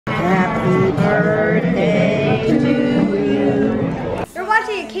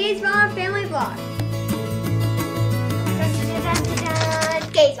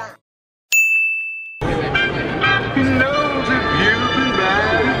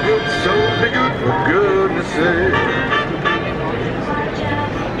For goodness sake.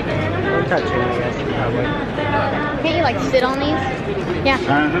 No touching, I guess, probably. Can't you like sit on these? Yeah.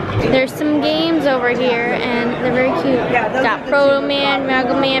 There's some games over here and they're very cute. Got Proto Man,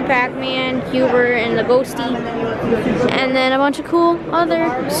 Mega Man, Pac-Man, Huber, and the Ghosty. And then a bunch of cool other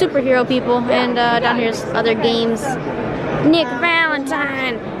superhero people. And down here's other games. Nick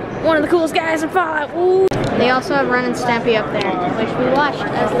Valentine, one of the coolest guys in Fallout. Woo! They also have Ren and Stampy up there, which we watched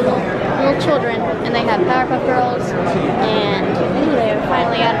as little children. And they have Powerpuff Girls, and they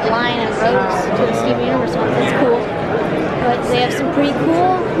finally added Lion and Rose to the Steven Universe ones. That's cool. But they have some pretty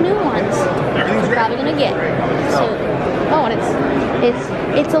cool new ones. We're probably gonna get. So, oh, and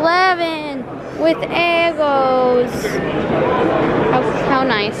it's 11 with Egos. How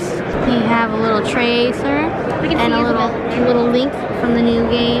nice. We have a little Tracer and a little Link from the new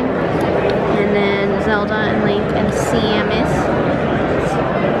game, and then Zelda and Link and Samus.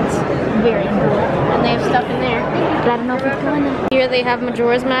 It's very cool. And they have stuff in there. But I don't know if it's going in. Here they have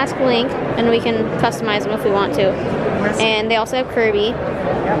Majora's Mask Link, and we can customize them if we want to. And they also have Kirby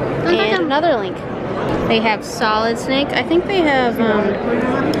and another Link. They have Solid Snake. I think they have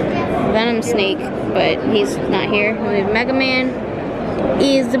Venom Snake, but he's not here. We have Mega Man,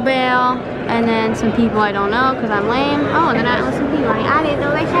 Isabelle, and then some people I don't know because I'm lame. Oh, they're not listening to people. I didn't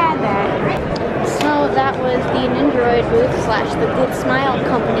know they had that. So that was the Nindroid booth / the Good Smile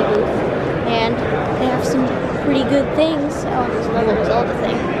Company booth, and they have some pretty good things. Oh, there's another Zelda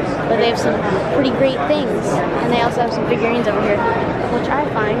thing, but they have some pretty great things, and they also have some figurines over here, which I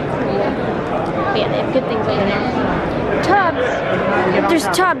find cool. But yeah, they have good things over there. Tubs. There's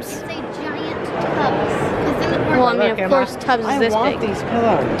tubs. Well, I mean, of course, Tubbs is this big. I want these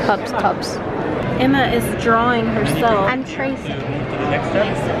pillows. Tubbs. Emma is drawing herself. I'm Tracy.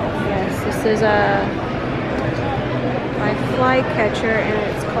 Yes, this is my flycatcher, and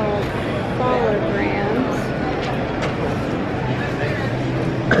it's called Holograms.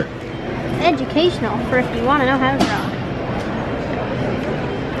 Educational for if you want to know how to draw.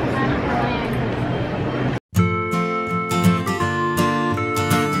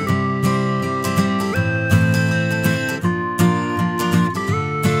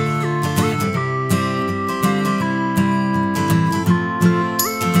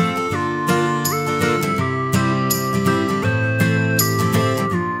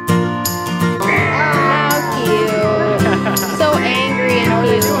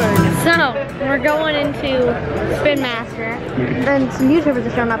 We're going into Spin Master, and some YouTubers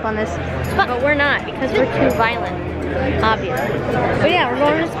are showing up on this, but we're not because we're too violent, obviously. But yeah, we're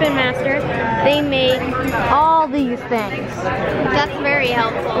going to Spin Master. They make all these things. That's very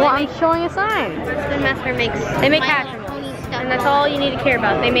helpful. Well, I'm showing a sign. Spin Master makes Hatchimals, and that's all you need to care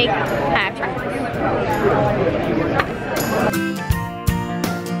about. They make Hatchimals.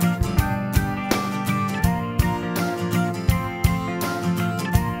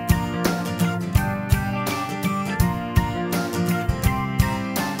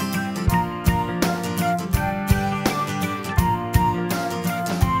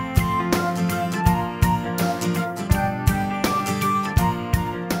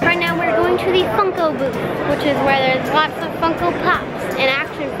 To the Funko booth, which is where there's lots of Funko Pops and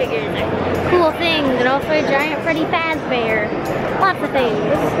action figures and cool things, and also a giant Freddy Fazbear. Lots of things.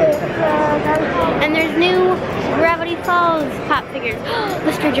 And there's new Gravity Falls Pop figures.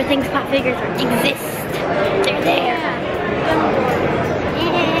 The Stranger Things Pop figures exist. They're there.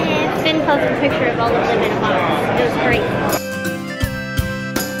 Yeah. Finn posted a picture of all of them in a box. It was great.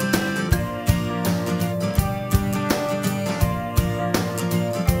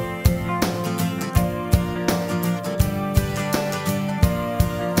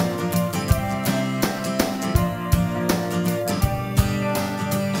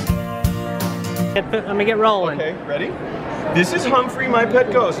 Let me get rolling. Okay, ready? This is Humphrey, my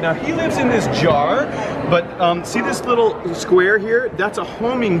pet ghost. Now he lives in this jar, but see this little square here? That's a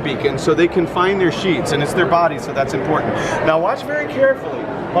homing beacon, so they can find their sheets, and it's their body, so that's important. Now watch very carefully.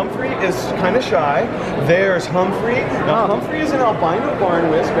 Humphrey is kind of shy. There's Humphrey. Now Humphrey is an albino barn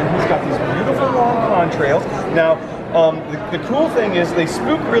wisp, and he's got these beautiful long contrails. Now the cool thing is they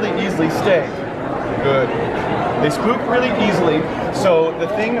spook really easily. Stay. Good. They spook really easily, so the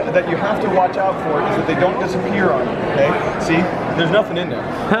thing that you have to watch out for is that they don't disappear on you, okay? See? There's nothing in there.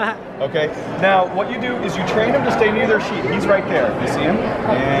 Okay? Now, what you do is you train them to stay near their sheet. He's right there. You see him?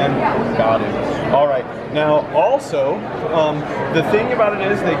 And got him. All right. Now, also, the thing about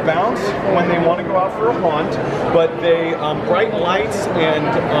it is they bounce when they want to go out for a haunt, but they bright lights and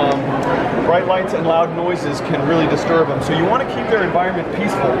loud noises can really disturb them. So you want to keep their environment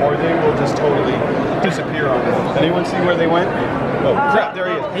peaceful, or they will just totally disappear on you. Anyone see where they went? Oh crap, there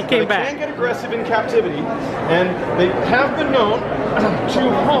he is. He came They back. can get aggressive in captivity, and they have been known to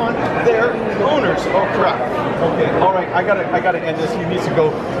haunt their owners. Oh crap. Okay, all right, I gotta end this. He needs to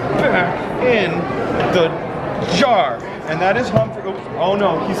go back in the jar. And that is Humphrey. Oops, oh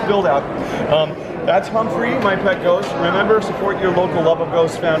no, he spilled out. That's Humphrey, my pet ghost. Remember, support your local Love of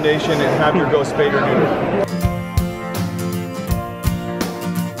Ghosts Foundation and have your ghost spayed or neutered.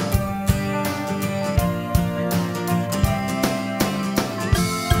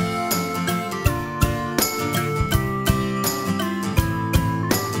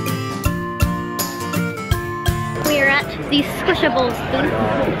 We are at the Squishables booth,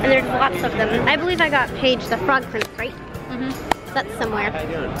 and there's lots of them. I believe I got Paige the frog prince, right? That's somewhere.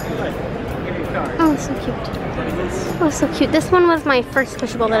 Oh, so cute. Oh, so cute. This one was my first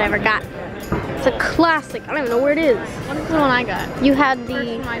Squishable that I ever got. It's a classic. I don't even know where it is. What is the one I got? You had the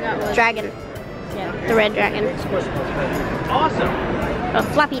First one I got was- dragon. Yeah. The red dragon. Awesome. Oh,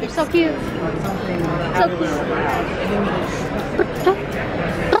 floppy. They're so cute. So cute.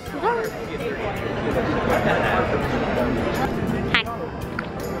 Hi.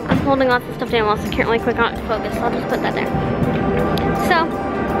 I'm holding lots of stuffed animals, so I can't really click on it to focus, so I'll just put that there. So,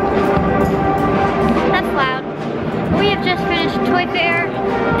 that's loud. We have just finished Toy Fair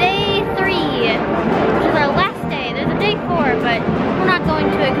Day 3, which is our last day. There's a Day 4, but we're not going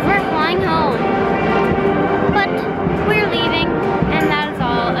to it because we're flying home. But we're leaving, and that is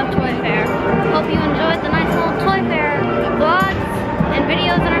all of Toy Fair. Hope you enjoyed the nice little Toy Fair vlogs and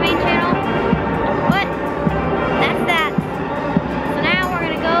videos on our main channel. But that's that. So now we're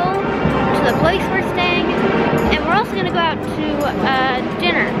gonna go to the place we're staying, and we're also gonna go out to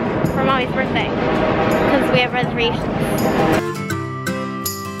dinner for Mommy's birthday because we have reservations.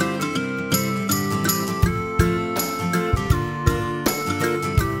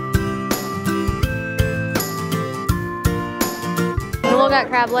 Lil got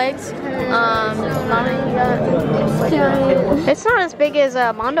crab legs. Mommy got. It's not as big as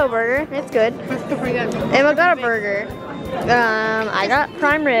a Mondo burger. It's good. Emma got a burger. I got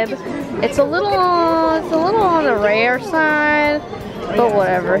prime rib. It's a little on the rare side, but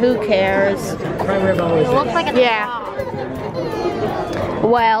whatever. Who cares? Prime rib always. It looks like a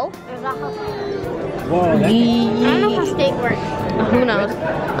Well, Whoa, I don't know how steak works. Who knows?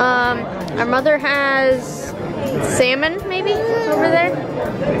 Our mother has salmon, maybe, over there.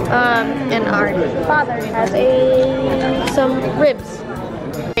 And our father has some ribs.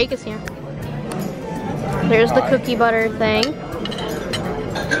 Steak is here. There's the cookie butter thing.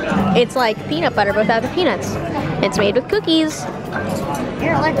 It's like peanut butter, but without the peanuts. It's made with cookies.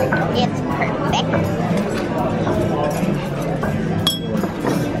 Here, look. It's perfect.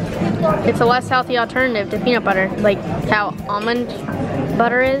 It's a less healthy alternative to peanut butter, like how almond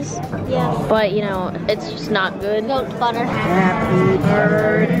butter is. Yeah. But you know, it's just not good. Goat butter. Happy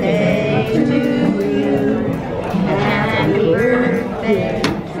birthday to you. Happy birthday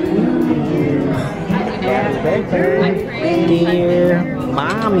to you. Happy birthday, dear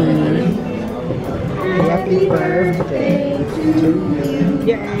mommy. Happy birthday to you.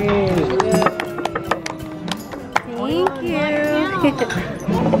 Yay! Thank you.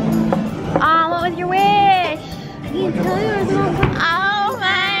 What was your wish? Oh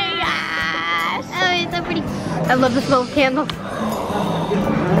my gosh. Oh, it's so pretty. I love the smell of candles.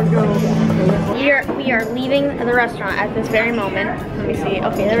 We are leaving the restaurant at this very moment. Let me see.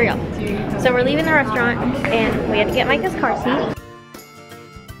 Okay, there we go. So we're leaving the restaurant, and we had to get Micah's car seat.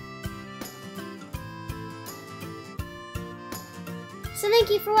 So thank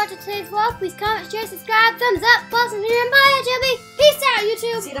you for watching today's vlog. Please comment, share, subscribe, thumbs up, post, and bye, Chubby. Peace out,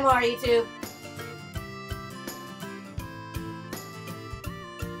 YouTube. See you tomorrow, YouTube.